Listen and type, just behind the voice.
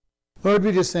Lord,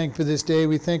 we just thank for this day.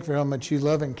 We thank for how much you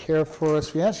love and care for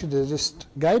us. We ask you to just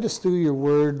guide us through your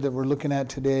word that we're looking at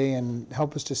today and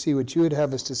help us to see what you would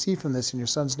have us to see from this. In your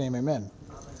son's name, amen.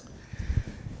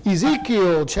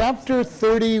 Ezekiel chapter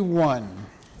 31,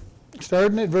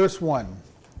 starting at verse 1.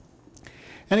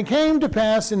 And it came to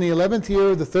pass in the 11th year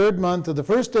of the 3rd month of the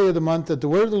 1st day of the month that the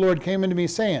word of the Lord came unto me,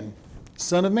 saying,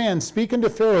 Son of man, speak unto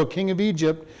Pharaoh, king of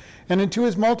Egypt, and unto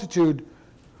his multitude,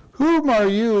 Who are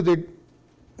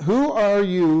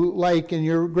you like in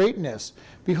your greatness?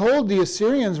 Behold, the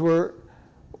Assyrians were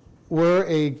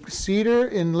a cedar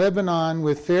in Lebanon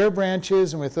with fair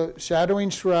branches and with a shadowing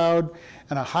shroud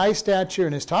and a high stature,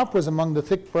 and his top was among the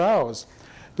thick brows.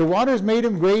 The waters made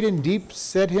him great and deep,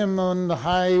 set him on the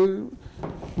high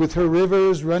with her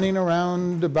rivers running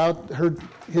around about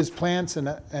his plants,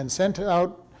 and sent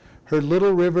out her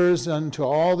little rivers unto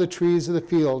all the trees of the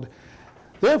field.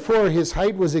 Therefore his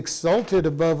height was exalted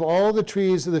above all the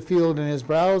trees of the field, and his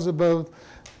brows above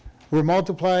were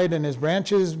multiplied, and his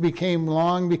branches became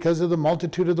long because of the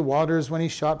multitude of the waters when he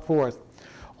shot forth.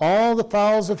 All the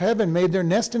fowls of heaven made their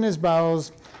nest in his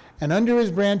boughs, and under his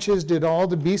branches did all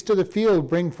the beasts of the field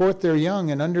bring forth their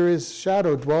young, and under his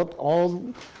shadow dwelt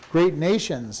all great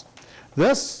nations.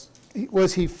 Thus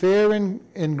was he fair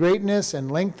in greatness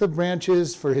and length of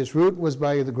branches, for his root was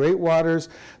by the great waters.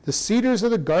 The cedars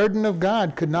of the garden of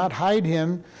God could not hide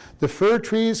him. The fir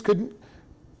trees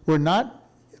were not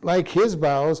like his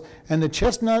boughs, and the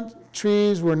chestnut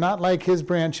trees were not like his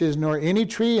branches, nor any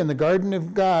tree in the garden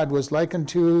of God was like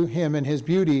unto him in his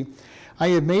beauty. I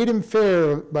have made him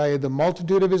fair by the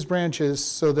multitude of his branches,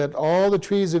 so that all the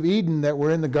trees of Eden that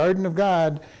were in the garden of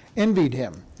God envied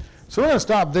him. So we're going to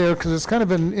stop there because it's kind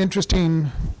of an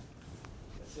interesting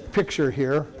picture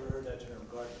here. Never heard that term,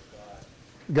 Garden of God.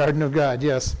 Garden of God,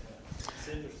 yes.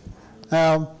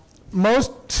 Yeah.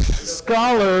 Most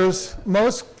scholars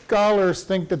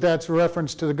think that that's a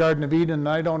reference to the Garden of Eden, and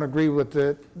I don't agree with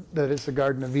it, that it's the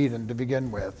Garden of Eden to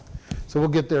begin with. So we'll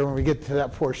get there when we get to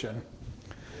that portion.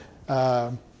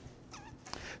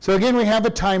 So again, we have a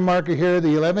time marker here,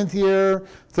 the 11th year,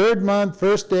 3rd month,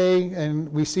 1st day, and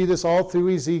we see this all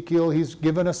through Ezekiel. He's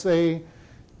given us a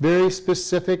very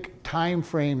specific time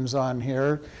frames on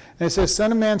here. And it says,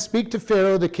 Son of man, speak to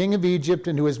Pharaoh, the king of Egypt,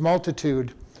 and to his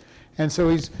multitude. And so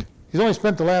he's only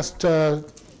spent the last 2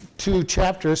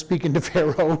 chapters speaking to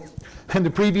Pharaoh, and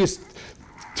the previous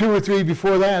 2 or 3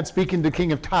 before that speaking to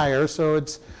king of Tyre. So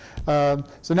it's so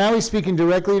now he's speaking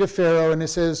directly to Pharaoh, and it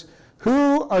says,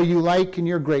 Who are you like in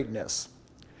your greatness?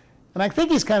 And I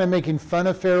think he's kind of making fun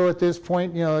of Pharaoh at this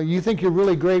point. You know, you think you're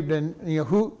really great, then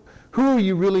who are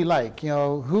you really like? You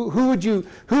know, who would you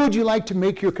like to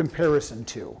make your comparison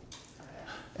to?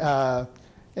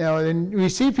 And we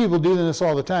see people doing this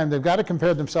all the time. They've got to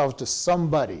compare themselves to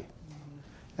somebody.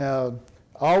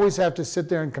 Always have to sit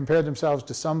there and compare themselves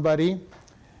to somebody.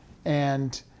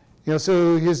 And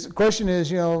so his question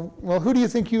is, well, who do you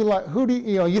think you like?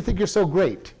 You think you're so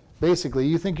great? Basically,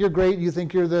 you think you're great. You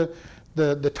think you're the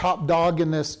top dog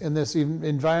in this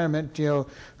environment.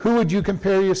 Who would you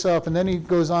compare yourself? And then he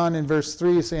goes on in verse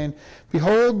 3 saying,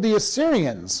 "Behold the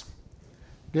Assyrians."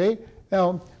 Okay.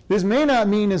 Now this may not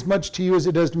mean as much to you as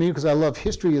it does to me because I love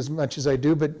history as much as I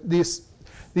do. But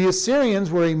the Assyrians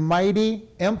were a mighty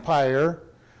empire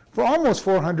for almost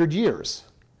 400 years.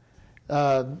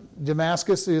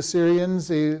 Damascus, the Assyrians,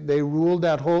 they ruled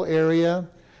that whole area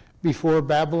before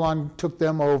Babylon took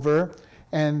them over,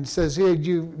 and says, hey,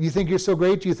 you think you're so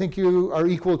great? Do you think you are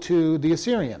equal to the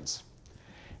Assyrians?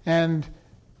 And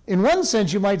in one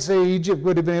sense, you might say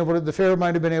the Pharaoh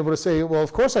might have been able to say, well,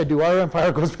 of course I do. Our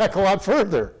empire goes back a lot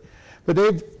further. But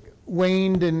they've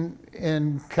waned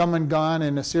and come and gone,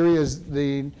 and Assyria is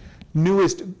the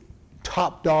newest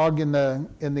top dog in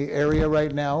the area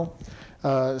right now.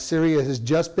 Syria has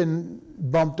just been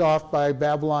bumped off by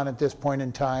Babylon at this point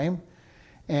in time,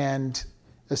 and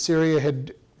Assyria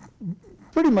had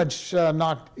pretty much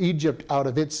knocked Egypt out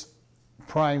of its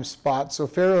prime spot. So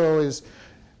Pharaoh is,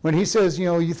 when he says,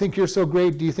 you think you're so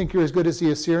great, do you think you're as good as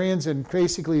the Assyrians? And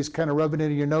basically he's kind of rubbing it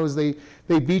in your nose. They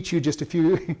beat you just a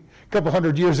couple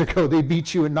hundred years ago. They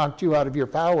beat you and knocked you out of your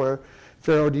power.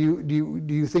 Pharaoh, do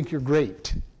you think you're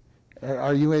great?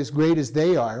 Are you as great as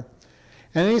they are?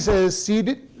 And then he says,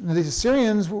 the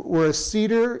Assyrians were a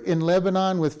cedar in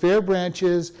Lebanon with fair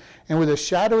branches and with a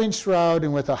shadowing shroud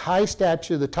and with a high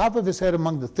stature, the top of his head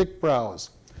among the thick brows.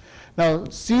 Now,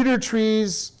 cedar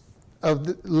trees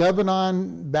of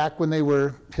Lebanon, back when they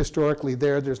were historically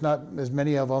there's not as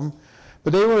many of them,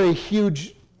 but they were a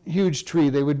huge, huge tree.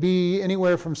 They would be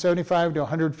anywhere from 75 to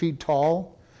 100 feet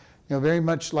tall, very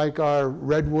much like our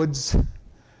redwoods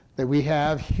that we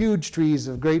have, huge trees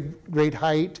of great, great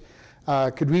height.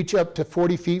 could reach up to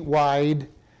 40 feet wide.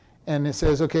 And it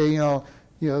says, okay,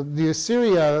 the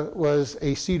Assyria was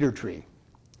a cedar tree.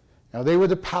 Now, they were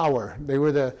the power. They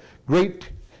were the great,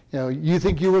 you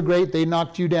think you were great, they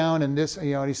knocked you down, and this,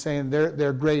 and he's saying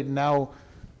they're great, and now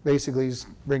basically he's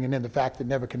bringing in the fact that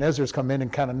Nebuchadnezzar's come in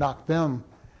and kind of knocked them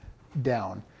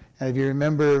down. And if you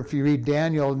remember, if you read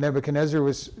Daniel, Nebuchadnezzar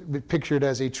was pictured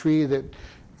as a tree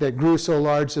that grew so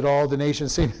large that all the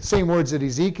nations, same words that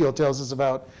Ezekiel tells us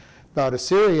about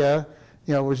Assyria,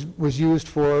 was used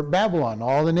for Babylon.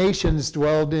 All the nations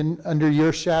dwelled under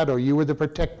your shadow. You were the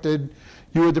protective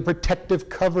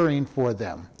covering for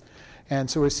them. And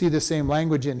so we see the same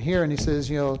language in here, and he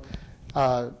says,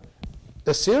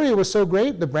 Assyria was so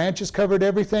great, the branches covered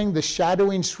everything, the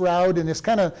shadowing shroud, and this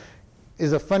kind of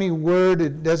is a funny word.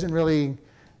 It doesn't really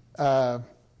come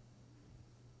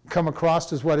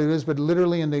across as what it is, but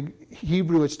literally in the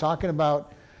Hebrew, it's talking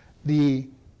about the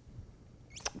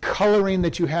coloring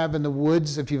that you have in the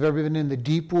woods. If you've ever been in the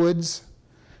deep woods,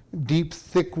 deep,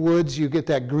 thick woods, you get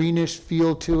that greenish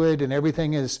feel to it, and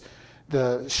everything is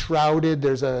shrouded.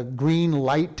 There's a green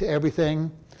light to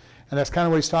everything. And that's kind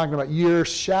of what he's talking about. Your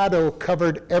shadow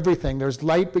covered everything. There's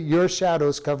light, but your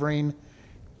shadow's covering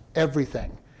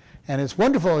everything. And it's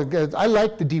wonderful. I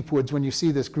like the deep woods when you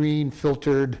see this green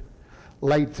filtered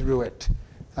light through it.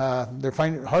 They're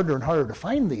finding it harder and harder to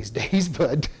find these days,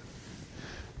 but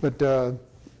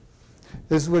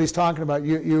this is what he's talking about.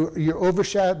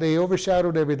 They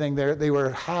overshadowed everything. They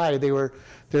were high.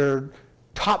 Their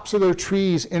tops of their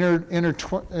trees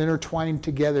intertwined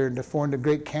together and formed a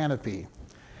great canopy.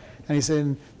 And he's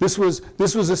saying this was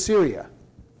Assyria.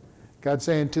 God's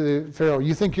saying to the Pharaoh,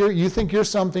 you think you're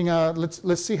something.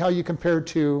 Let's see how you compare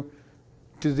to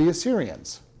the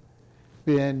Assyrians,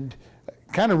 and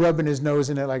kind of rubbing his nose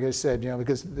in it, like I said,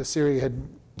 because Assyria had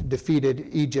defeated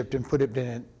Egypt and put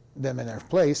them in their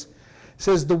place. It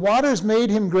says the waters made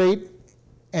him great,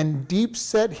 and deep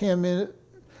set him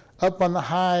up on the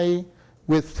high,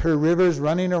 with her rivers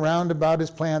running around about his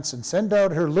plants, and send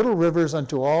out her little rivers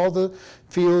unto all the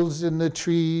fields and the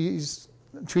trees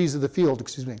of the field.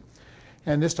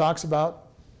 And this talks about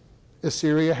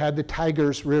Assyria had the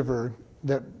Tigris River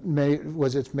that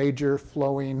was its major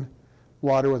flowing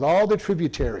water with all the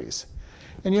tributaries.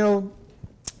 And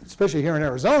especially here in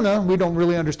Arizona, we don't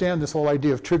really understand this whole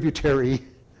idea of tributary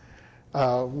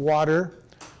water.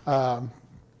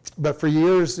 But for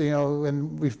years,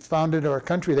 when we founded our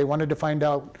country, they wanted to find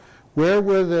out where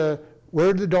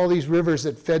did all these rivers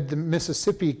that fed the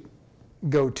Mississippi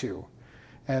go to?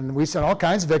 And we sent all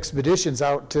kinds of expeditions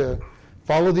out to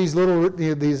follow these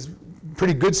these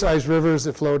pretty good-sized rivers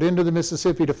that flowed into the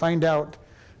Mississippi to find out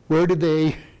where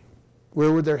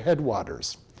were their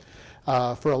headwaters.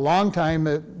 For a long time,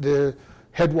 the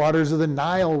headwaters of the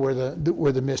Nile were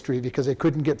the mystery, because they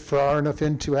couldn't get far enough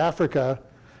into Africa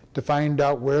to find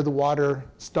out where the water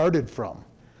started from.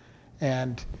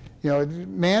 And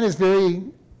man is very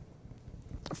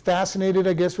fascinated,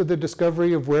 I guess, with the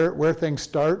discovery of where things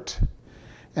start.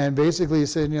 And basically he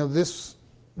said,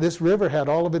 this river had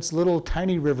all of its little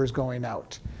tiny rivers going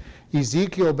out.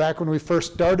 Ezekiel, back when we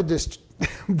first started this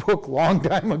book long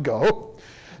time ago,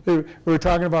 we were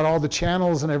talking about all the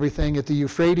channels and everything at the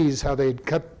Euphrates, how they'd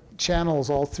cut channels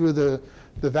all through the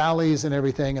valleys and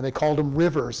everything, and they called them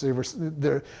rivers. They were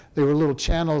little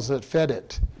channels that fed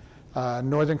it.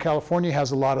 Northern California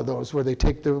has a lot of those, where they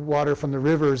take the water from the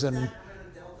rivers and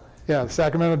the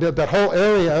Sacramento Delta. That whole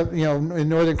area, in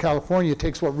Northern California,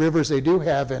 takes what rivers they do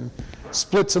have and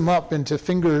splits them up into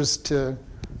fingers to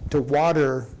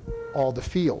water all the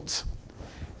fields.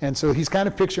 And so he's kind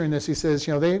of picturing this. He says,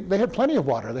 they had plenty of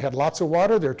water. They had lots of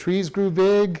water. Their trees grew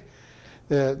big.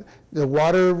 The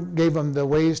water gave them the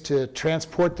ways to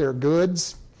transport their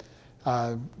goods.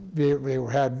 They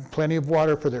had plenty of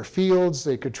water for their fields.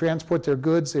 They could transport their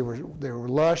goods. They were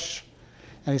lush.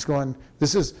 And he's going,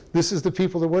 this is the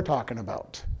people that we're talking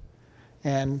about.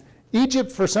 And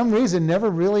Egypt, for some reason,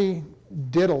 never really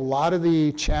did a lot of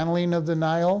the channeling of the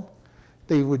Nile.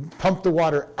 They would pump the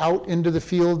water out into the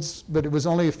fields, but it was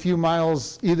only a few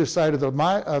miles either side of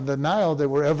the Nile that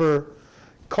were ever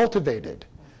cultivated.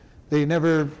 They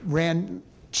never ran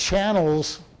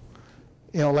channels,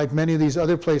 like many of these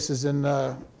other places in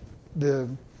the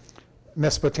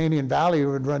Mesopotamian Valley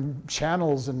would run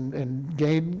channels and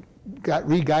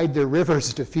re-guide their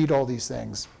rivers to feed all these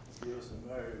things. Lewis and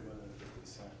Meriwether,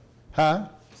 Huh?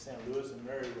 St. Louis and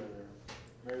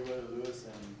Meriwether, Lewis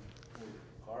and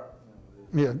Clark.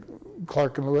 Yeah,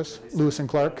 Clark and Lewis, Lewis and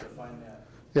Clark. To find that.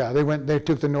 Yeah, they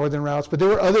took the northern routes, but there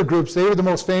were other groups. They were the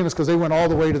most famous because they went all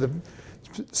the way to the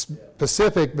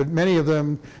Pacific, but many of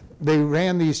them, they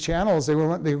ran these channels. They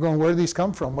were going, where do these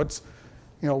come from?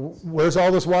 Where's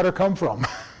all this water come from?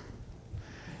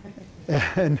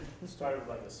 And It started with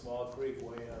like a small creek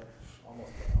way up, almost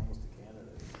to Canada.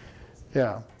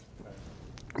 yeah.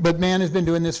 But man has been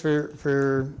doing this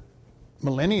for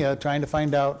millennia, trying to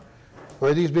find out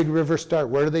where these big rivers start,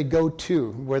 where do they go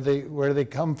to, where do they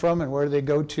come from, and where do they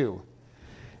go to.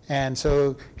 And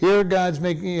so here God's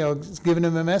giving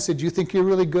him a message. You think you're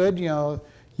really good,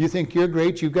 you think you're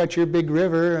great, you've got your big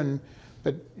river,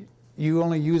 but you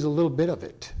only use a little bit of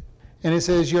it. And it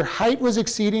says, your height was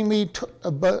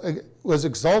was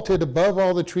exalted above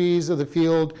all the trees of the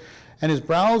field, and his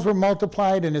brows were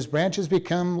multiplied, and his branches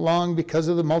become long because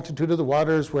of the multitude of the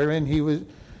waters wherein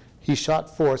he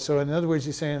shot forth. So in other words,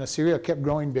 he's saying Assyria kept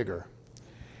growing bigger.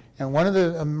 And one of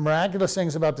the miraculous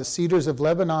things about the cedars of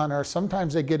Lebanon are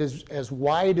sometimes they get as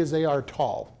wide as they are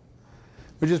tall,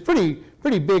 which is pretty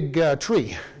big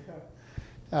tree.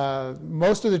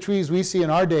 Most of the trees we see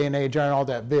in our day and age aren't all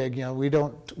that big. We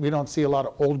don't see a lot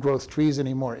of old growth trees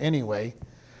anymore anyway.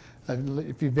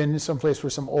 If you've been to some place where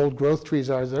some old growth trees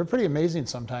are, they're pretty amazing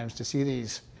sometimes to see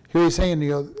these. Here he's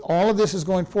saying, all of this is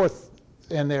going forth,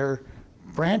 and their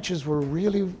branches were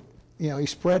really,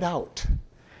 spread out.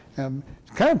 Kind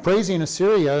of praising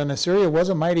Assyria, and Assyria was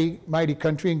a mighty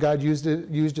country, and God used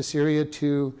Assyria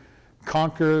to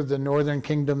conquer the northern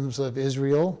kingdoms of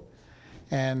Israel,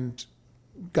 and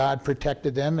God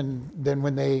protected them, and then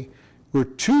when they were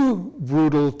too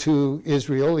brutal to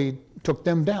Israel, he took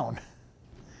them down.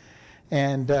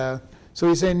 And so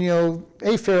he's saying,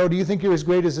 hey Pharaoh, do you think you're as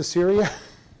great as Assyria?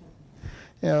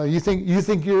 You think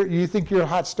you're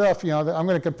hot stuff. I'm going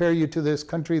to compare you to this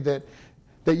country that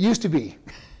used to be,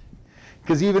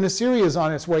 because even Assyria is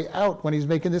on its way out when he's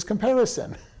making this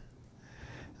comparison.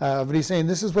 But he's saying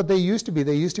this is what they used to be.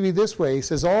 They used to be this way. He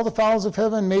says, all the fowls of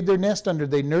heaven made their nest under.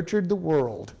 They nurtured the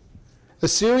world.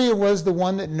 Assyria was the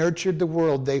one that nurtured the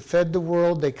world. They fed the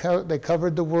world. They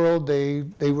covered the world. They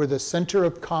were the center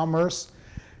of commerce.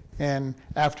 And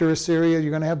after Assyria,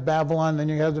 you're going to have Babylon. Then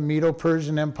you have the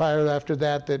Medo-Persian Empire after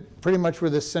that pretty much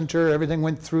were the center. Everything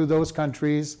went through those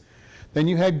countries. Then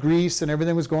you had Greece, and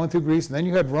everything was going through Greece. And then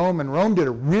you had Rome, and Rome did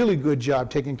a really good job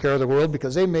taking care of the world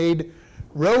because they made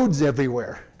roads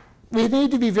everywhere. We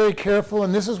need to be very careful,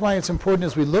 and this is why it's important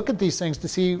as we look at these things to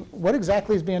see what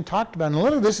exactly is being talked about. And a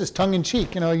lot of this is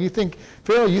tongue-in-cheek. You think,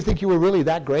 Pharaoh, you think you were really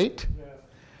that great? Yeah.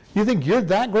 You think you're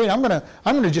that great? I'm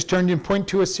gonna just turn you and point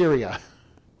to Assyria.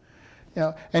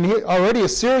 And already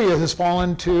Assyria has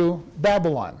fallen to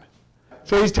Babylon.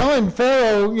 So he's telling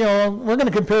Pharaoh, we're going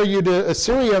to compare you to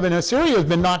Assyria, and Assyria has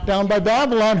been knocked down by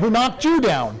Babylon, who knocked you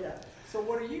down. Yeah. So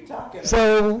what are you talking about?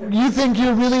 So you think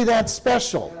you're really that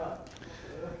special?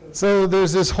 So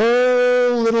there's this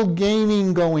whole little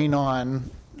gaming going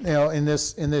on, in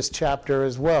this chapter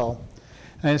as well,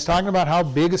 and it's talking about how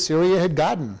big Assyria had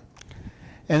gotten.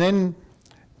 And then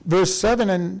verse 7,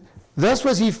 and thus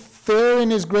was he fair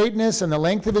in his greatness, and the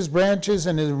length of his branches,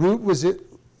 and his root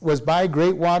was by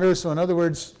great waters. So in other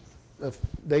words,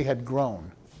 they had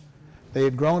grown. They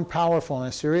had grown powerful, and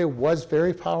Assyria was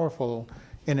very powerful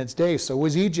in its day. So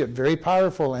was Egypt, very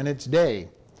powerful in its day.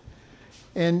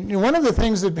 And one of the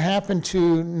things that happen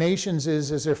to nations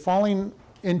is as they're falling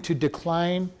into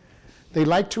decline, they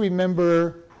like to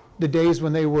remember the days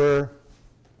when they were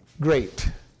great.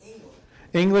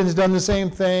 England's done the same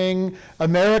thing.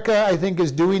 America, I think,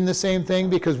 is doing the same thing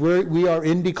because we are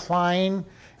in decline,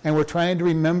 and we're trying to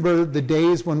remember the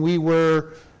days when we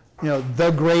were,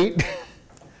 the great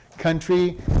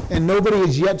country. And nobody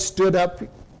has yet stood up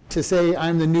to say,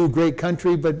 I'm the new great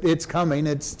country, but it's coming.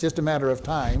 It's just a matter of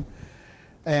time.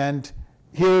 And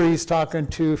here he's talking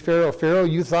to Pharaoh. Pharaoh,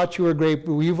 you thought you were great,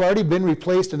 but you've already been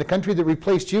replaced, and the country that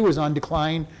replaced you is on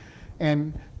decline,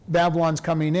 and Babylon's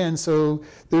coming in. So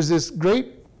there's this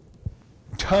great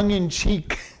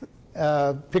tongue-in-cheek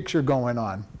picture going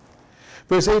on.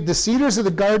 Verse 8, the cedars of the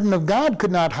garden of God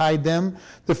could not hide them.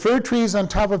 The fir trees on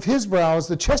top of his brows,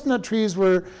 the chestnut trees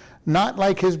were not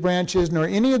like his branches, nor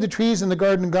any of the trees in the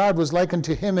garden of God was like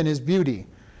unto him in his beauty.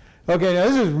 Okay, now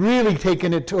this is really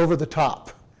taking it over the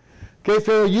top. Okay,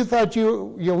 Pharaoh, you thought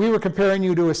we were comparing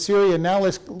you to Assyria. Now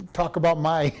let's talk about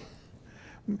my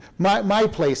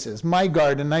places, my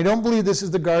garden. I don't believe this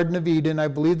is the Garden of Eden. I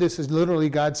believe this is literally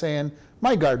God saying,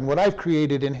 my garden, what I've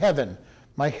created in heaven,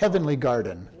 my heavenly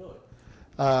garden.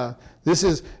 This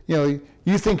is,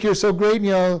 you think you're so great.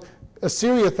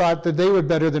 Assyria thought that they were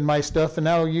better than my stuff, and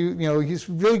now he's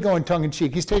really going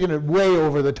tongue-in-cheek. He's taking it way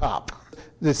over the top.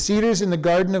 The cedars in the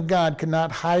garden of God could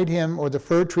not hide him, or the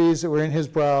fir trees that were in his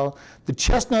brow, the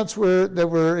chestnuts that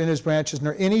were in his branches,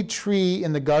 nor any tree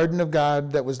in the garden of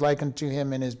God that was like unto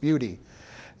him in his beauty.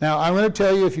 Now, I'm going to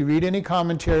tell you, if you read any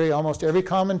commentary, almost every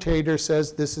commentator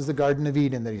says this is the Garden of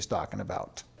Eden that he's talking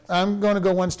about. I'm going to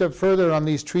go one step further on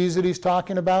these trees that he's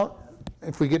talking about.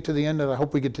 If we get to the end of, I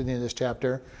hope we get to the end of this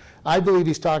chapter, I believe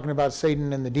he's talking about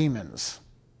Satan and the demons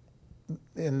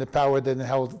in the power that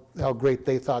how great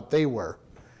they thought they were.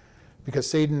 Because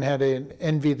Satan had an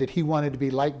envy that he wanted to be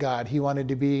like God. He wanted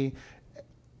to be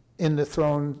in the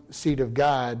throne seat of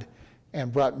God,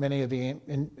 and brought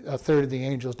a third of the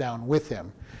angels down with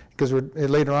him. Because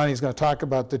later on he's going to talk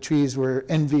about the trees were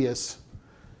envious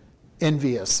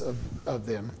of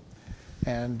them.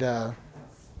 And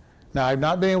now I've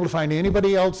not been able to find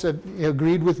anybody else that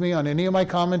agreed with me on any of my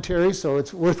commentaries, so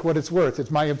it's worth what it's worth.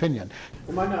 It's my opinion.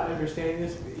 Am I not understanding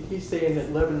this? He's saying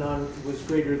that Lebanon was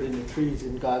greater than the trees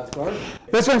in God's garden.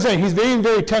 That's what I'm saying. He's being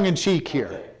very tongue-in-cheek here.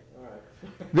 Okay. All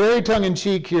right. Very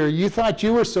tongue-in-cheek here. You thought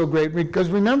you were so great. Because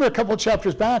remember a couple of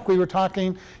chapters back, we were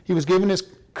talking, he was giving his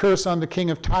curse on the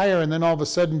king of Tyre, and then all of a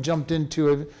sudden jumped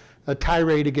into a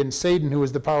tirade against Satan, who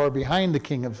was the power behind the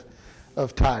king of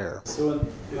Tyre. So,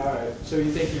 all right. So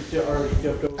you think he's already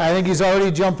jumped over? I think he's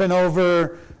already jumping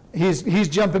over, he's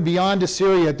jumping beyond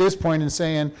Assyria at this point and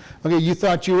saying, okay, you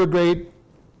thought you were great,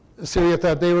 Assyria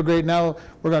thought they were great, now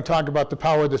we're going to talk about the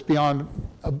power that's beyond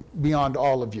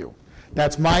all of you.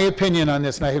 That's my opinion on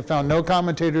this, and I have found no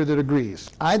commentator that agrees.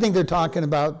 I think they're talking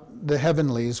about the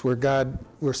heavenlies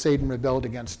where Satan rebelled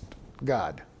against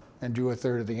God and drew a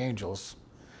third of the angels.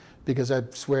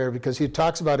 Because he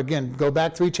talks about, again, go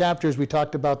back 3 chapters, we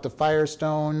talked about the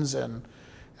firestones and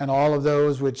all of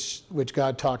those which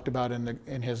God talked about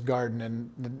in his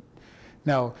garden.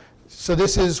 Now, so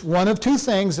this is one of 2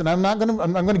 things, and I'm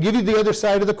going to give you the other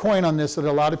side of the coin on this that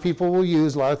a lot of people will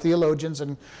use, a lot of theologians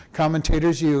and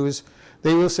commentators use.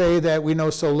 They will say that we know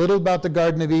so little about the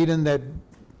Garden of Eden that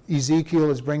Ezekiel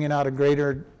is bringing out a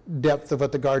greater depth of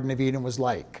what the Garden of Eden was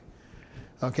like.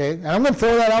 Okay, and I'm going to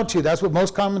throw that out to you. That's what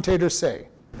most commentators say.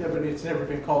 Yeah, but it's never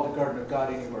been called the Garden of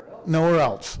God anywhere else. Nowhere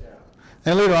else. Yeah.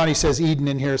 And later on he says Eden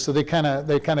in here, so they kind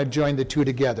of join the 2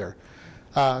 together.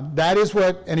 That is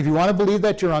what, and if you want to believe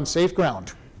that, you're on safe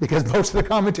ground, because most of the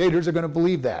commentators are going to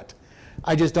believe that.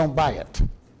 I just don't buy it.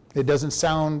 It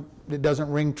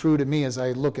doesn't ring true to me as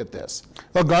I look at this.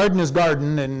 Well, garden is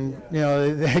garden, and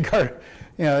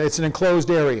it's an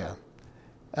enclosed area.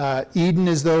 Eden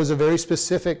is a very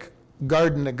specific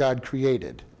garden that God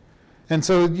created. And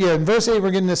so, in verse 8, we're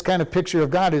getting this kind of picture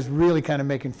of God is really kind of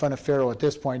making fun of Pharaoh at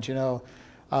this point,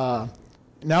 Now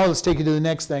let's take you to the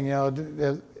next thing,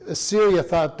 Assyria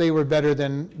thought they were better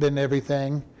than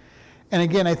everything. And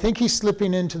again, I think he's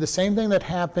slipping into the same thing that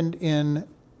happened in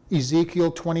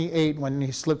Ezekiel 28 when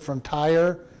he slipped from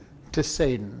Tyre to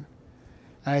Satan.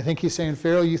 And I think he's saying,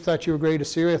 Pharaoh, you thought you were great,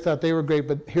 Assyria thought they were great,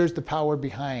 but here's the power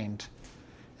behind.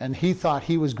 And he thought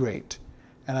he was great.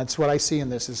 And that's what I see in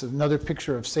this. It's another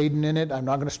picture of Satan in it. I'm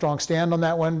not going to strong stand on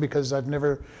that one because I've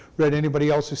never read anybody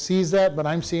else who sees that, but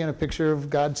I'm seeing a picture of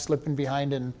God slipping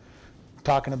behind and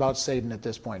talking about Satan at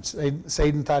this point.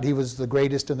 Satan thought he was the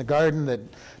greatest in the garden, that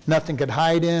nothing could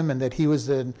hide him, and that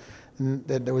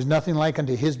that there was nothing like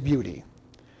unto his beauty.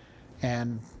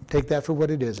 And take that for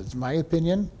what it is. It's my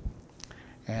opinion,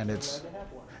 and it's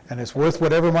worth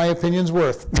whatever my opinion's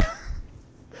worth,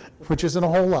 which isn't a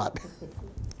whole lot.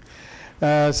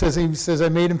 He says, I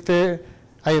made him fair.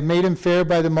 I have made him fair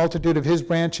by the multitude of his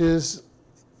branches.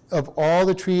 Of all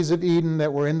the trees of Eden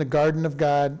that were in the garden of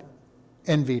God,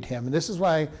 envied him. And this is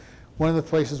why one of the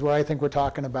places where I think we're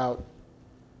talking about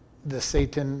the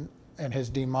Satan and his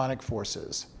demonic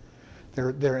forces.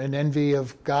 They're in envy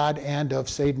of God and of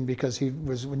Satan because he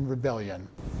was in rebellion.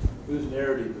 Whose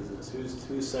narrative is this?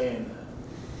 Who's saying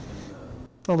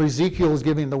that? Well, Ezekiel is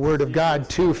giving the word of God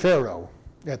to Pharaoh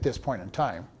at this point in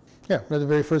time. Yeah, read the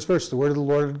very first verse. The word of the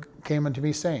Lord came unto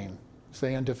me, saying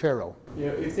unto Pharaoh.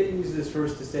 If they use this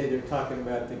verse to say they're talking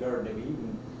about the Garden of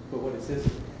Eden, but what it says,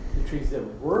 the trees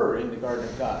that were in the Garden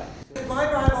of God. My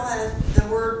Bible has the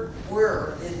word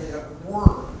 "were" in the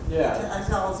word. Yeah.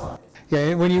 Italicized.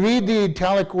 Yeah, when you read the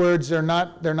italic words, they're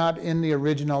not in the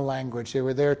original language. They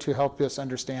were there to help us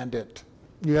understand it.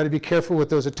 You got to be careful with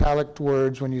those italic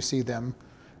words when you see them.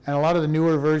 And a lot of the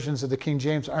newer versions of the King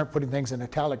James aren't putting things in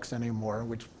italics anymore,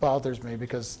 which bothers me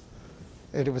because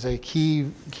it was a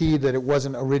key that it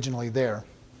wasn't originally there.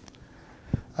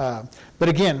 But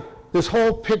again, this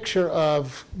whole picture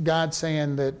of God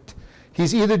saying that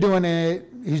he's either doing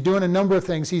a number of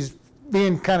things. He's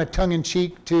being kind of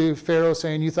tongue-in-cheek to Pharaoh,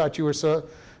 saying, "You thought you were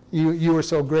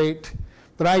so great,"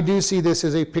 but I do see this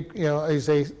as a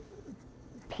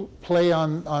play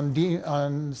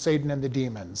on Satan and the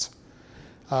demons.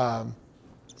 And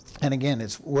again,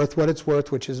 it's worth what it's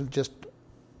worth, which is just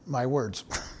my words.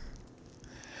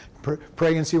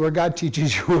 Pray and see where God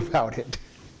teaches you about it.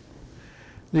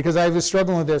 Because I was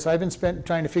struggling with this. I've been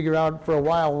trying to figure out for a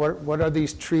while what are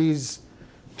these trees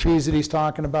that he's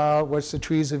talking about. What's the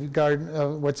trees of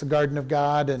garden? What's the garden of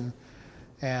God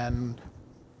and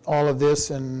all of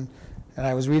this. And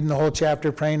I was reading the whole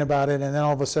chapter, praying about it, and then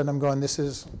all of a sudden I'm going, this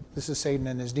is Satan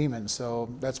and his demons. So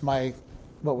that's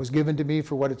what was given to me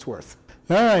for what it's worth.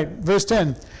 All right, verse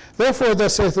 10. Therefore,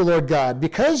 thus saith the Lord God,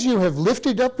 because you have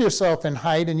lifted up yourself in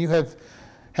height, and you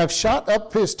have shot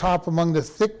up his top among the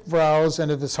thick brows,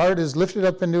 and if his heart is lifted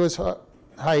up into his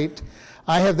height,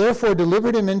 I have therefore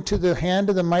delivered him into the hand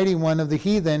of the mighty one of the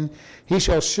heathen. He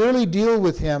shall surely deal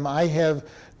with him. I have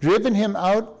driven him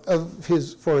out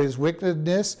for his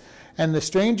wickedness, and the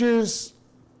strangers,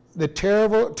 the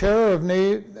terror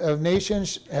of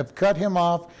nations, have cut him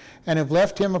off, and have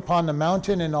left him upon the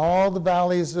mountain and all the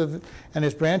valleys and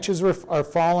his branches are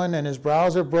fallen, and his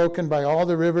brows are broken by all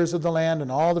the rivers of the land,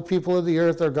 and all the people of the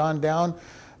earth are gone down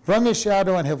from his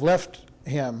shadow and have left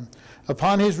him.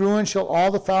 Upon his ruin shall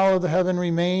all the fowl of the heaven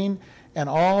remain, and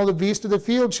all the beasts of the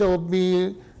field shall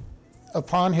be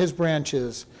upon his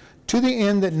branches, to the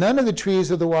end that none of the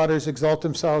trees of the waters exalt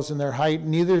themselves in their height,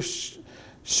 neither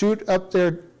shoot up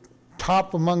their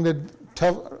top among the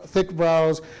thick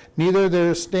brows, neither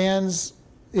there stand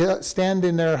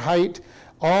in their height.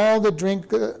 All that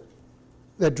drink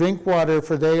water,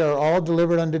 for they are all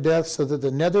delivered unto death, so that the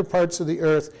nether parts of the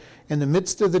earth in the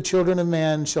midst of the children of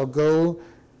man shall go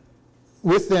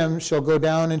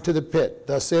down into the pit.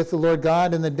 Thus saith the Lord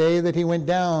God, in the day that he went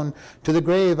down to the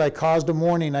grave, I caused a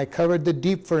mourning, I covered the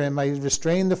deep for him, I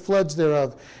restrained the floods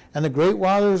thereof, and the great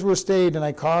waters were stayed, and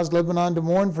I caused Lebanon to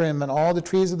mourn for him, and all the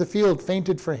trees of the field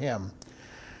fainted for him.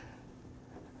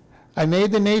 I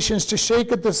made the nations to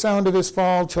shake at the sound of his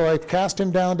fall, till I cast him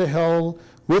down to hell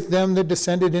with them that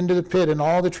descended into the pit, and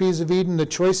all the trees of Eden, the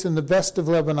choice and the best of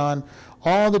Lebanon,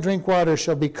 all the drink water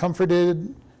shall be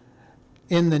comforted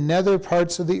in the nether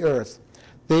parts of the earth.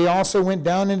 They also went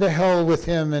down into hell with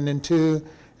him, and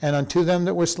unto them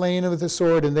that were slain with the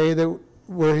sword, and they that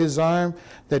were his arm,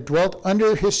 that dwelt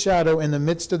under his shadow in the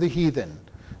midst of the heathen.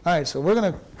 All right, so we're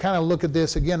going to kind of look at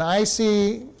this again.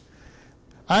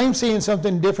 I'm seeing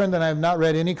something different than I've not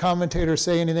read any commentator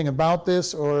say anything about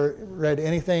this or read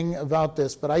anything about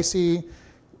this, but I see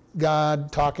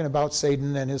God talking about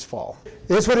Satan and his fall.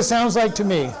 It's what it sounds like to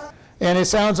me. And it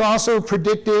sounds also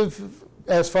predictive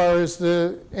as far as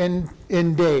the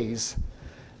in days.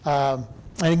 And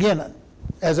again,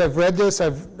 as I've read this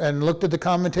and looked at the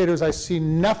commentators, I see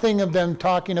nothing of them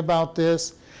talking about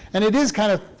this. And it is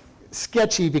kind of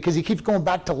sketchy because he keeps going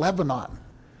back to Lebanon.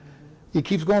 He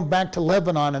keeps going back to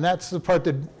Lebanon, and that's the part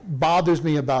that bothers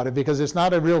me about it, because it's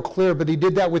not a real clear, but he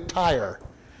did that with Tyre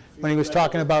when he was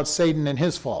talking about Satan and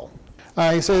his fall.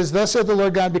 He says, thus saith the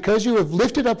Lord God, because you have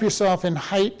lifted up yourself in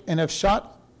height and have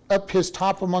shot up his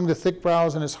top among the thick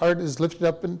brows, and his heart is lifted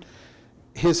up in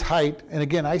his height. And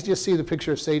again, I just see the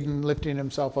picture of Satan lifting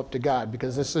himself up to God,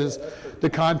 because this is the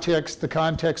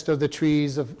context of the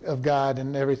trees of God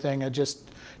and everything.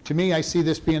 To me, I see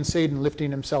this being Satan lifting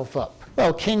himself up.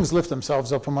 Well, kings lift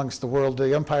themselves up amongst the world.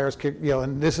 The empires,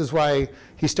 and this is why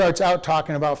he starts out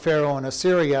talking about Pharaoh and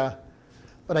Assyria.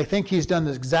 But I think he's done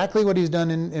exactly what he's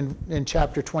done in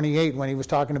chapter 28 when he was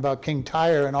talking about King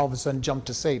Tyre and all of a sudden jumped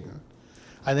to Satan.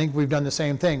 I think we've done the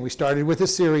same thing. We started with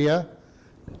Assyria,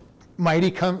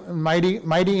 mighty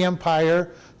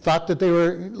empire, thought that they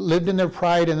lived in their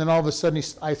pride, and then all of a sudden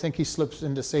I think he slips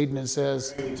into Satan and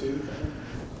says,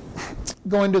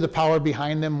 going to the power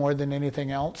behind them more than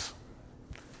anything else.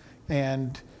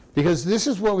 And because this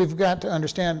is what we've got to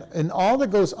understand. In all that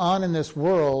goes on in this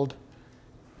world,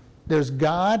 there's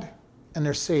God and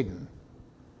there's Satan.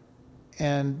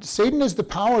 And Satan is the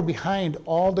power behind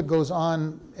all that goes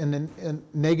on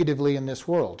negatively in this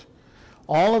world.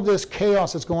 All of this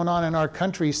chaos that's going on in our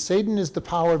country, Satan is the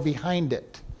power behind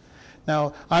it.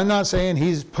 Now, I'm not saying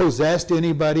he's possessed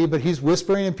anybody, but he's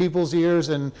whispering in people's ears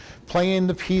and playing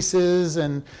the pieces.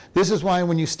 And this is why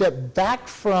when you step back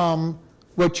from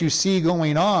what you see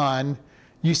going on,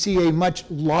 you see a much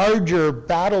larger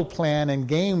battle plan and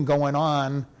game going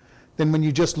on than when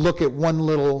you just look at one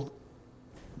little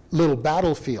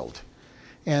battlefield.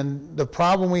 And the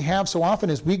problem we have so often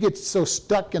is we get so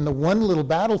stuck in the one little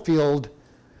battlefield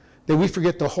that we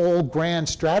forget the whole grand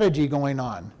strategy going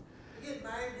on. You get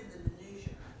mired in the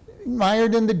minutia.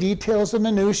 Mired in the details of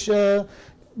minutia,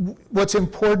 what's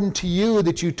important to you,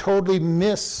 that you totally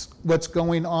miss what's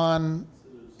going on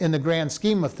in the grand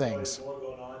scheme of things. More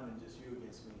going on than just you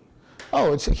against me.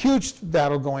 Oh, it's a huge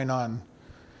battle going on.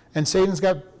 And Satan's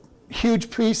got huge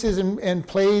pieces and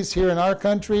plays here in our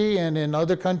country and in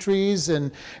other countries.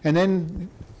 And then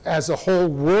as a whole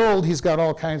world, he's got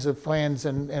all kinds of plans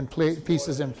and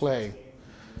pieces in play.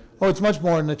 Oh, it's much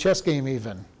more than a chess game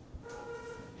even.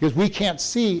 Because we can't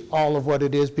see all of what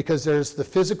it is because there's the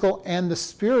physical and the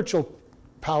spiritual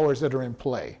powers that are in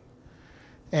play.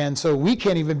 And so we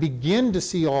can't even begin to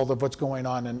see all of what's going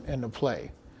on in the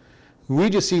play. We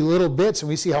just see little bits and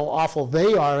we see how awful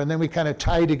they are, and then we kind of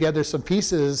tie together some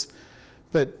pieces.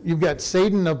 But you've got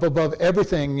Satan up above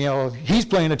everything. He's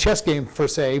playing a chess game per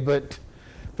se, but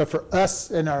for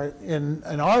us in our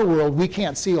world, we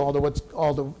can't see all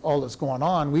that's going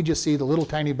on. We just see the little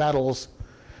tiny battles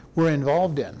we're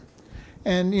involved in.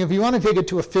 And if you want to take it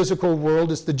to a physical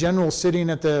world, it's the general sitting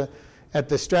at the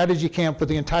strategy camp with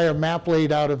the entire map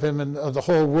laid out of him and of the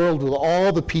whole world with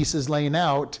all the pieces laying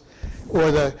out,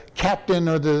 or the captain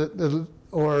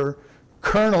or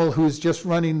colonel who's just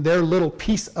running their little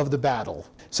piece of the battle.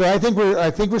 So I think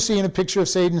we're seeing a picture of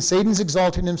Satan. Satan's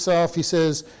exalting himself. He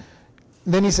says,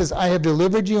 I have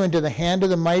delivered you into the hand of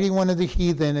the mighty one of the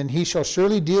heathen, and he shall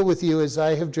surely deal with you as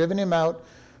I have driven him out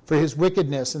for his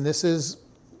wickedness. And this is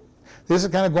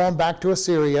kind of going back to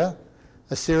Assyria.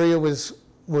 Assyria was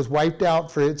wiped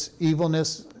out for its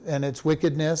evilness and its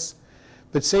wickedness.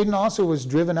 But Satan also was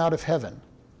driven out of heaven.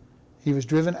 He was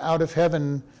driven out of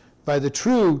heaven by the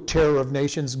true terror of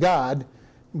nations, God.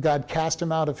 God cast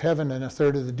him out of heaven, and a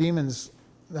third of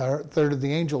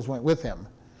the angels went with him.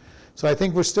 So I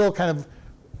think we're still kind of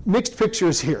mixed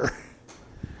pictures here.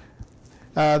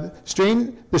 The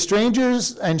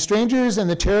strangers and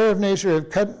the terror of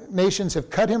nations have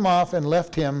cut him off and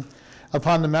left him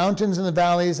upon the mountains and the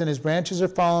valleys, and his branches are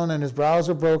fallen, and his brows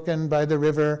are broken by the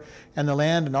river and the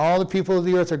land, and all the people of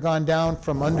the earth are gone down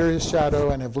from under his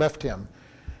shadow and have left him.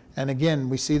 And again,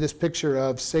 we see this picture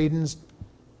of Satan's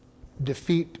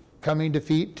coming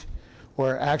defeat,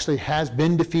 or actually has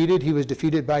been defeated. He was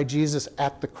defeated by Jesus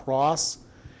at the cross,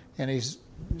 and he's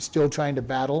still trying to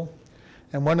battle.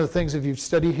 And one of the things, if you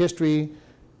study history,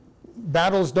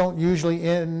 battles don't usually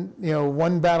end,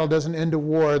 one battle doesn't end a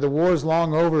war. The war is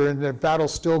long over, and the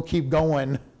battles still keep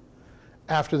going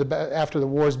after the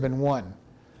war's been won,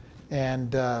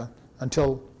 and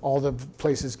until all the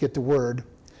places get the word.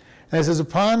 And it says,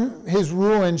 upon his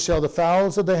ruin shall the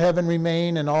fowls of the heaven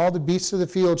remain, and all the beasts of the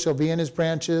field shall be in his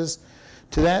branches,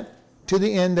 to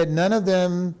the end that none of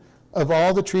them of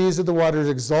all the trees of the waters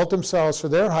exalt themselves for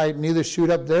their height, neither shoot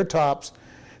up their tops,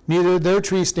 neither their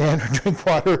trees stand or drink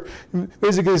water.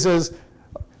 Basically it says,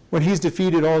 when he's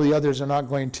defeated, all the others are not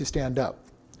going to stand up.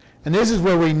 And this is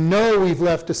where we know we've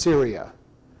left Assyria.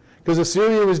 Because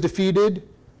Assyria was defeated,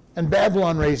 and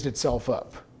Babylon raised itself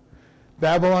up.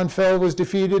 Babylon was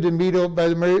defeated by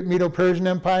the Medo-Persian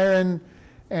Empire,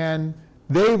 and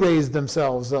they raised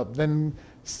themselves up. Then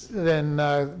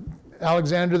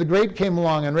Alexander the Great came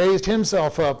along and raised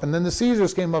himself up, and then the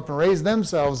Caesars came up and raised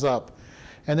themselves up.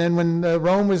 And then when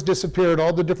Rome was disappeared,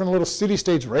 all the different little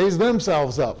city-states raised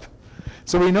themselves up.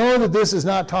 So we know that this is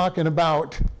not talking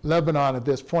about Lebanon at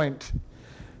this point.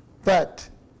 But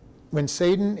when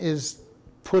Satan is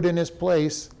put in his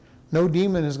place, no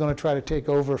demon is going to try to take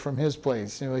over from his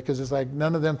place, because it's like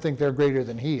none of them think they're greater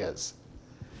than he is.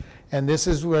 And this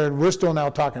is where we're still now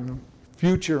talking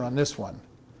future on this one.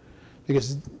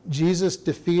 Because Jesus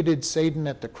defeated Satan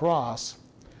at the cross,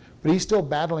 but he's still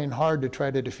battling hard to try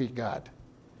to defeat God.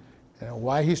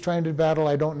 Why he's trying to battle,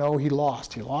 I don't know. He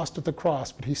lost. He lost at the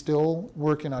cross, but he's still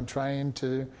working on trying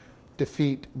to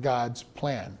defeat God's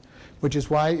plan, which is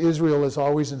why Israel is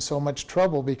always in so much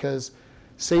trouble, because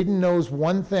Satan knows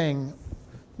one thing.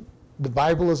 The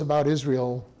Bible is about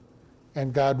Israel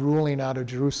and God ruling out of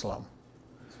Jerusalem.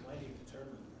 He's mighty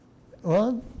determined.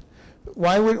 Well,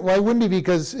 why wouldn't he?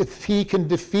 Because if he can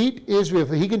defeat Israel,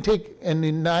 if he can take and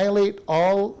annihilate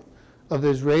all of the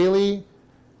Israeli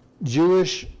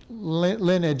Jewish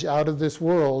lineage out of this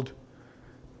world,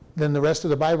 then the rest of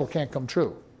the Bible can't come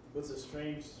true. It's a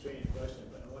strange question,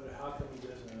 but I wonder how come he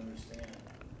doesn't understand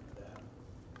that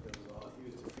he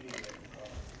was defeated at the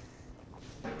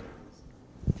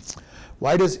cross.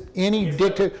 Why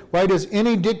does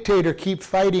any dictator keep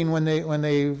fighting when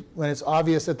it's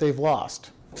obvious that they've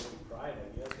lost? Pride,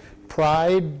 I guess.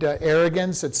 Pride,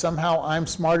 arrogance, that somehow I'm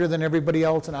smarter than everybody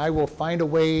else and I will find a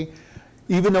way.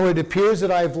 Even though it appears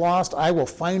that I've lost, I will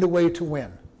find a way to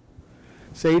win.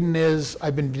 Satan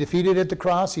I've been defeated at the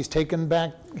cross. He's taken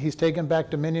back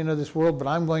dominion of this world, but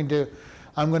I'm going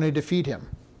to defeat him.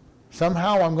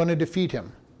 Somehow I'm going to defeat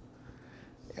him.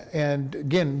 And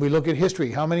again, we look at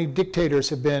history. How many dictators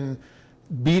have been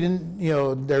beaten?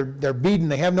 They're beaten.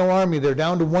 They have no army. They're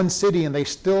down to one city, and they're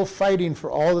still fighting for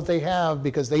all that they have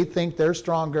because they think they're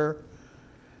stronger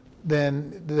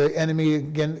than the enemy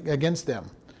against them.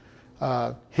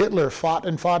 Hitler fought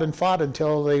and fought and fought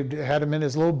until they had him in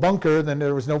his little bunker, then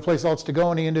there was no place else to go,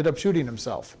 and he ended up shooting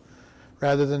himself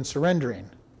rather than surrendering.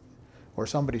 Or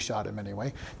somebody shot him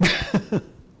anyway.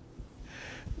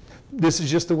 This is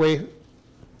just the way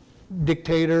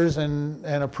dictators and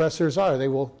oppressors are. They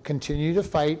will continue to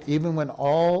fight even when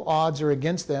all odds are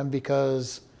against them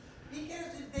because in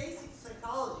basic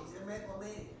psychology, they're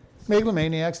megalomaniacs.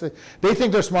 Megalomaniacs, they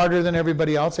think they're smarter than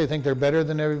everybody else. They think they're better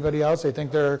than everybody else. They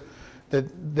think that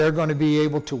they're going to be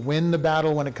able to win the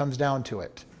battle when it comes down to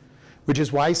it, which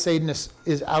is why Satan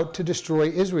is out to destroy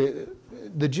Israel,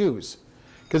 the Jews.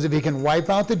 Because if he can wipe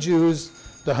out the Jews,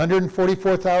 the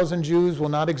 144,000 Jews will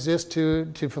not exist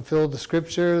to fulfill the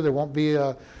scripture. There won't be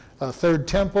a third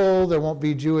temple. There won't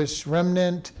be Jewish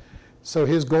remnant. So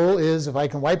his goal is, if I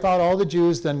can wipe out all the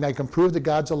Jews, then I can prove that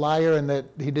God's a liar and that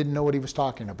he didn't know what he was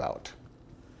talking about.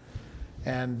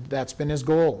 And that's been his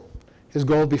goal. His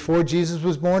goal before Jesus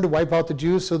was born, to wipe out the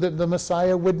Jews so that the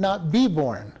Messiah would not be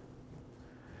born.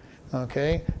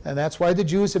 Okay? And that's why the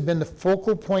Jews have been the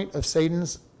focal point of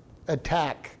Satan's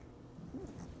attack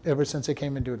ever since they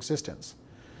came into existence.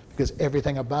 Because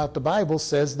everything about the Bible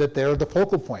says that they're the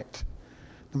focal point.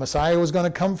 The Messiah was going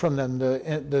to come from them.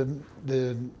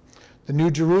 The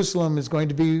New Jerusalem is going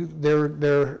to be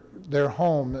their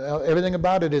home. Everything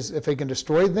about it is, if he can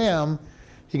destroy them,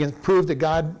 he can prove that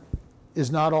God is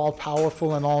not all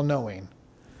powerful and all knowing.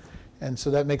 And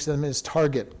so that makes them his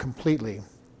target completely.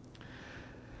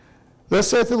 Thus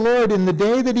saith the Lord, in the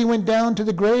day that he went down to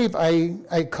the grave,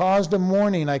 I caused a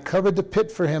mourning. I covered the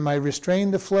pit for him. I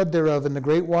restrained the flood thereof, and the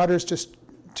great waters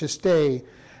to stay.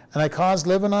 And I caused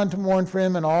Lebanon to mourn for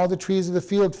him, and all the trees of the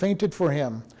field fainted for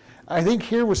him. I think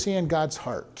here we're seeing God's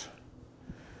heart.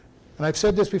 And I've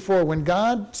said this before, when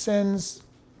God sends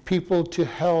people to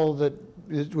hell,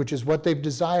 which is what they've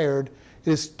desired,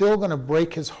 it is still going to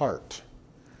break his heart.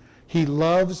 He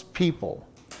loves people.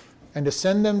 And to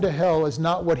send them to hell is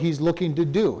not what he's looking to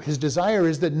do. His desire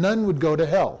is that none would go to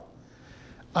hell.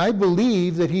 I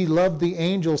believe that he loved the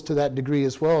angels to that degree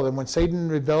as well. And when Satan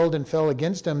rebelled and fell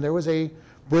against him, there was a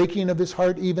breaking of his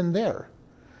heart even there.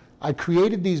 I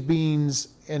created these beings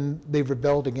and they've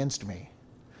rebelled against me.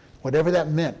 Whatever that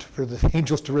meant for the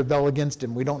angels to rebel against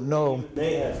him, we don't know.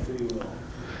 They have free will.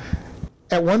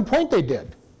 At one point they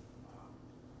did.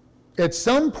 At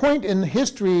some point in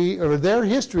history, or their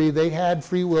history, they had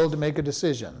free will to make a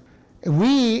decision.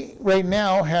 We, right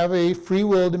now, have a free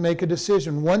will to make a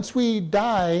decision. Once we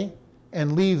die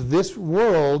and leave this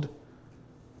world,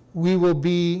 we will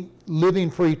be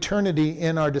living for eternity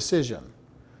in our decision.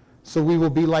 So we will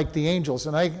be like the angels.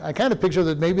 And I kind of picture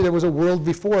that maybe there was a world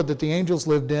before that the angels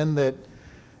lived in, that,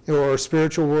 or a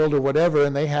spiritual world or whatever,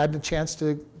 and they had the chance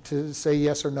to say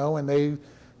yes or no, and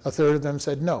a third of them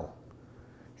said no.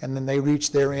 And then they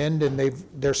reach their end, and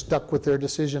they're stuck with their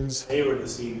decisions. They were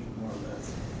deceived, more or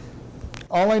less.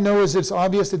 All I know is it's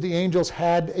obvious that the angels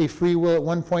had a free will at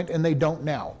one point, and they don't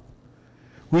now.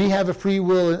 We have a free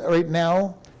will right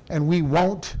now, and we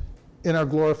won't in our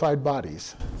glorified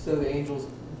bodies. So the angels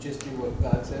just do what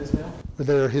God says now?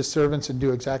 They're his servants and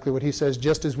do exactly what he says,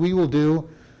 just as we will do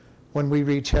when we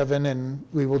reach heaven, and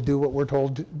we will do what we're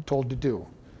told to do.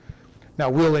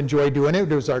 Now, we'll enjoy doing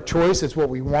it. It was our choice. It's what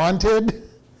we wanted.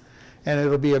 And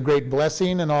it'll be a great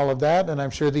blessing and all of that, and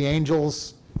I'm sure the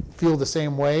angels feel the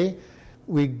same way.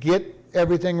 We get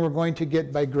everything we're going to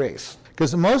get by grace.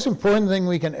 Because the most important thing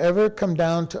we can ever come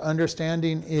down to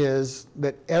understanding is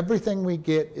that everything we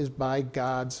get is by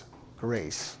God's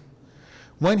grace.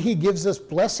 When he gives us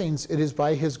blessings, it is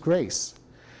by his grace.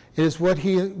 It is what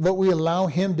we allow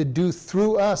him to do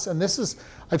through us. And this is,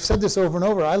 I've said this over and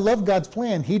over, I love God's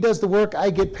plan. He does the work,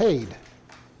 I get paid.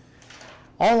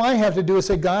 All I have to do is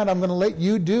say, God, I'm going to let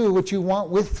you do what you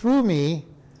want through me.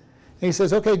 And he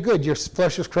says, okay, good. Your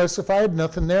flesh is crucified,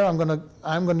 nothing there. I'm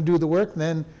going to do the work, and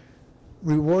then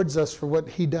rewards us for what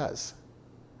he does.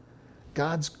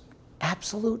 God's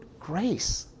absolute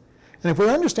grace. And if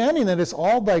we're understanding that it's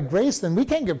all by grace, then we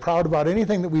can't get proud about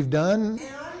anything that we've done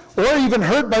or even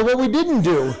hurt by what we didn't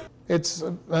do. It's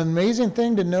an amazing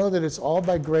thing to know that it's all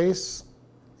by grace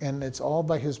and it's all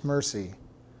by his mercy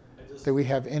that we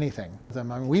have anything. I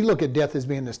mean, we look at death as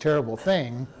being this terrible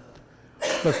thing,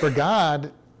 but for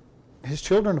God, his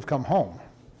children have come home.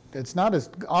 It's not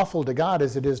as awful to God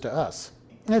as it is to us.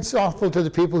 It's awful to the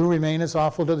people who remain. It's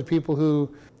awful to the people who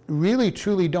really,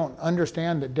 truly don't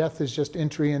understand that death is just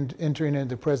entering into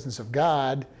the presence of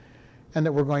God, and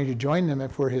that we're going to join them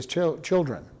if we're his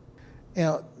children. You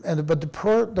know, but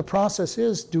the process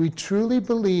is, do we truly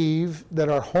believe that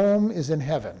our home is in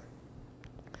heaven?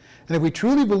 And if we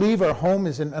truly believe our home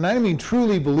is in, and I don't mean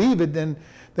truly believe it, then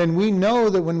then we know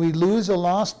that when we lose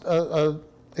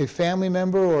a family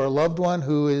member or a loved one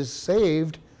who is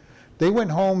saved, they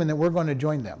went home and that we're going to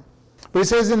join them. But it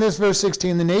says in this verse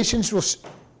 16,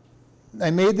 I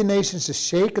made the nations to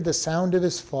shake at the sound of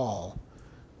his fall,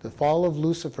 the fall of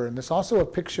Lucifer. And there's also a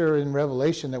picture in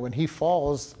Revelation that when he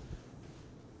falls,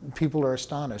 people are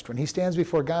astonished. When he stands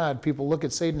before God, people look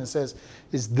at Satan and says,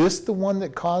 is this the one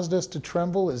that caused us to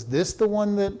tremble? Is this the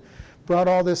one that brought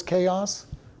all this chaos?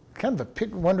 Kind of a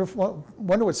wonder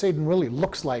what Satan really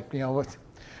looks like,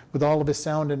 with all of his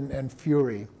sound and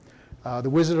fury. The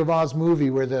Wizard of Oz movie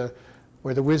where the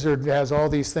wizard has all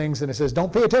these things and it says,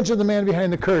 don't pay attention to the man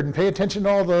behind the curtain, pay attention to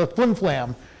all the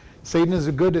flim-flam. Satan is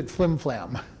good at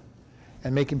flim-flam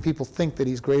and making people think that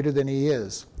he's greater than he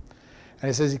is.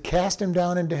 And it says he cast him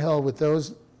down into hell with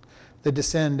those that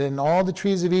descend, and all the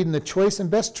trees of Eden, the choice and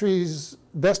best trees,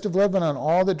 best of Lebanon,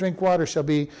 all that drink water shall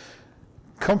be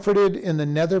comforted in the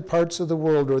nether parts of the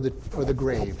world, or the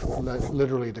grave,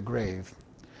 literally the grave.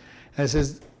 And it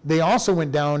says, they also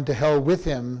went down to hell with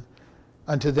him,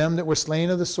 unto them that were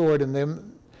slain of the sword, and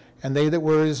they that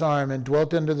were his arm, and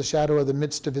dwelt under the shadow of the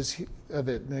midst of it.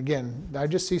 And again, I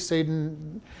just see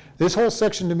Satan. This whole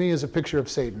section to me is a picture of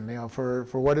Satan, for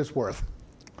what it's worth.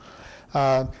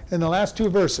 In the last two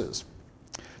verses,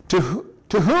 to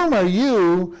whom are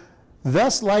you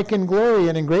thus like in glory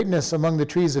and in greatness among the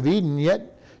trees of Eden?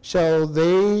 Yet shall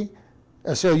you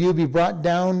be brought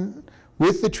down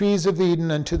with the trees of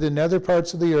Eden unto the nether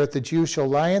parts of the earth, that you shall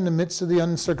lie in the midst of the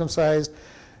uncircumcised,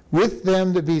 with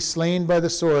them that be slain by the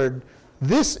sword.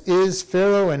 This is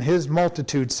Pharaoh and his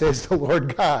multitude, says the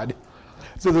Lord God.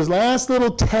 So this last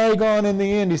little tag on in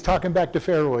the end, he's talking back to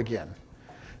Pharaoh again.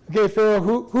 Okay, Pharaoh,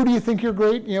 who do you think you're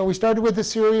great? We started with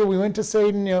Assyria, we went to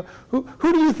Satan. Who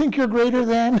do you think you're greater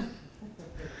than?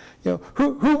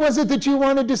 Who was it that you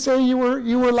wanted to say you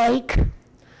were like?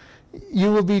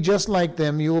 You will be just like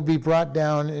them. You will be brought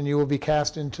down and you will be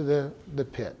cast into the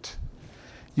pit.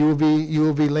 You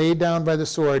will be laid down by the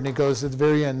sword. And it goes at the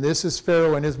very end, this is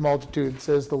Pharaoh and his multitude,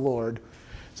 says the Lord.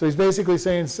 So he's basically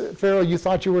saying, Pharaoh, you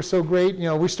thought you were so great.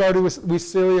 We started with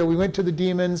Syria, we went to the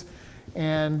demons,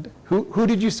 and who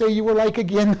did you say you were like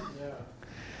again?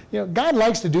 Yeah. God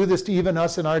likes to do this to even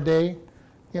us in our day.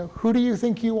 Who do you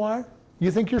think you are?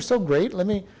 You think you're so great?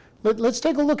 Let's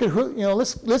take a look at who.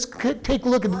 Let's take a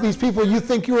look at these people you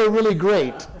think you are really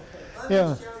great. Let me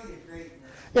show you greatness.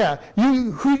 Yeah,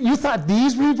 you thought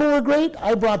these people were great?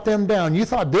 I brought them down. You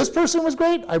thought this person was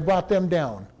great? I brought them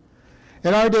down.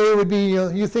 In our day, it would be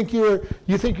you think you're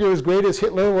as great as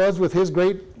Hitler was with his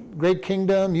great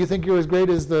kingdom. You think you're as great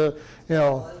as the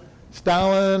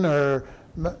Stalin or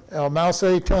Mao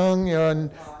Zedong, and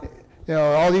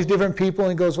all these different people.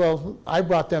 And he goes, well, I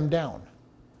brought them down.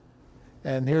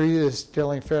 And here he is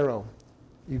telling Pharaoh,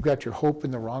 you've got your hope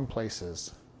in the wrong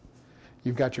places.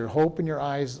 You've got your hope in your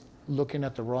eyes looking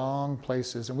at the wrong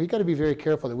places. And we've got to be very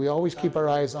careful that we always keep our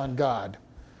eyes on God.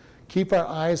 Keep our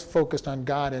eyes focused on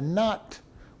God and not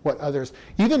what others,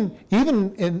 even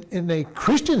in a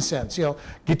Christian sense,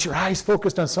 get your eyes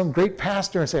focused on some great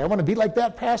pastor and say, I want to be like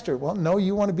that pastor. Well, no,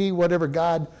 you want to be whatever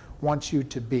God wants you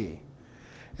to be.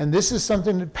 And this is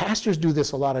something that pastors do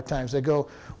this a lot of times. They go,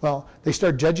 they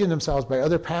start judging themselves by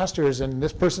other pastors, and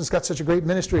this person's got such a great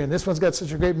ministry, and this one's got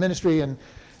such a great ministry, and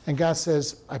God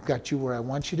says, I've got you where I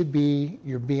want you to be.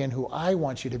 You're being who I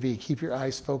want you to be. Keep your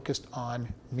eyes focused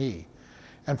on me.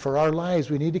 And for our lives,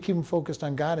 we need to keep them focused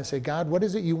on God and say, God, what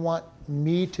is it you want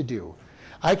me to do?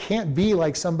 I can't be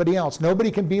like somebody else. Nobody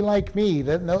can be like me.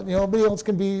 Nobody else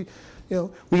can be,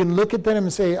 we can look at them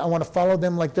and say, I want to follow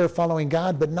them like they're following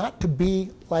God, but not to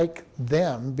be like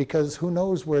them, because who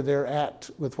knows where they're at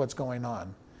with what's going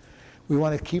on. We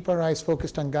want to keep our eyes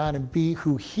focused on God and be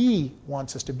who He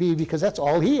wants us to be, because that's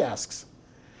all He asks.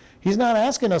 He's not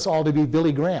asking us all to be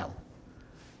Billy Graham.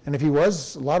 And if he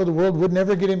was, a lot of the world would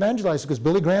never get evangelized, because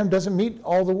Billy Graham doesn't meet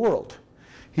all the world.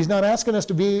 He's not asking us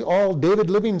to be all David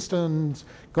Livingstones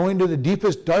going to the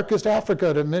deepest, darkest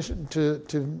Africa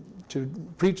to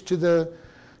preach to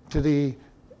the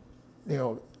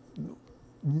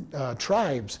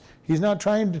tribes. He's not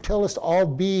trying to tell us to all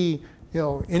be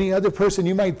any other person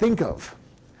you might think of.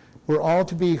 We're all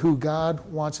to be who God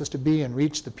wants us to be and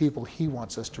reach the people He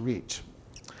wants us to reach.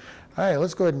 All right,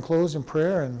 let's go ahead and close in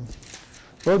prayer. And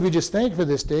Lord, we just thank you for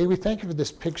this day. We thank you for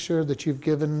this picture that you've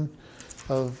given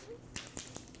of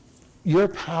your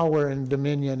power and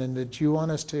dominion, and that you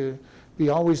want us to be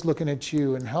always looking at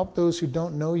you, and help those who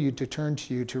don't know you to turn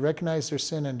to you, to recognize their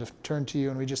sin and to turn to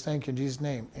you. And we just thank you in Jesus'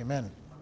 name. Amen.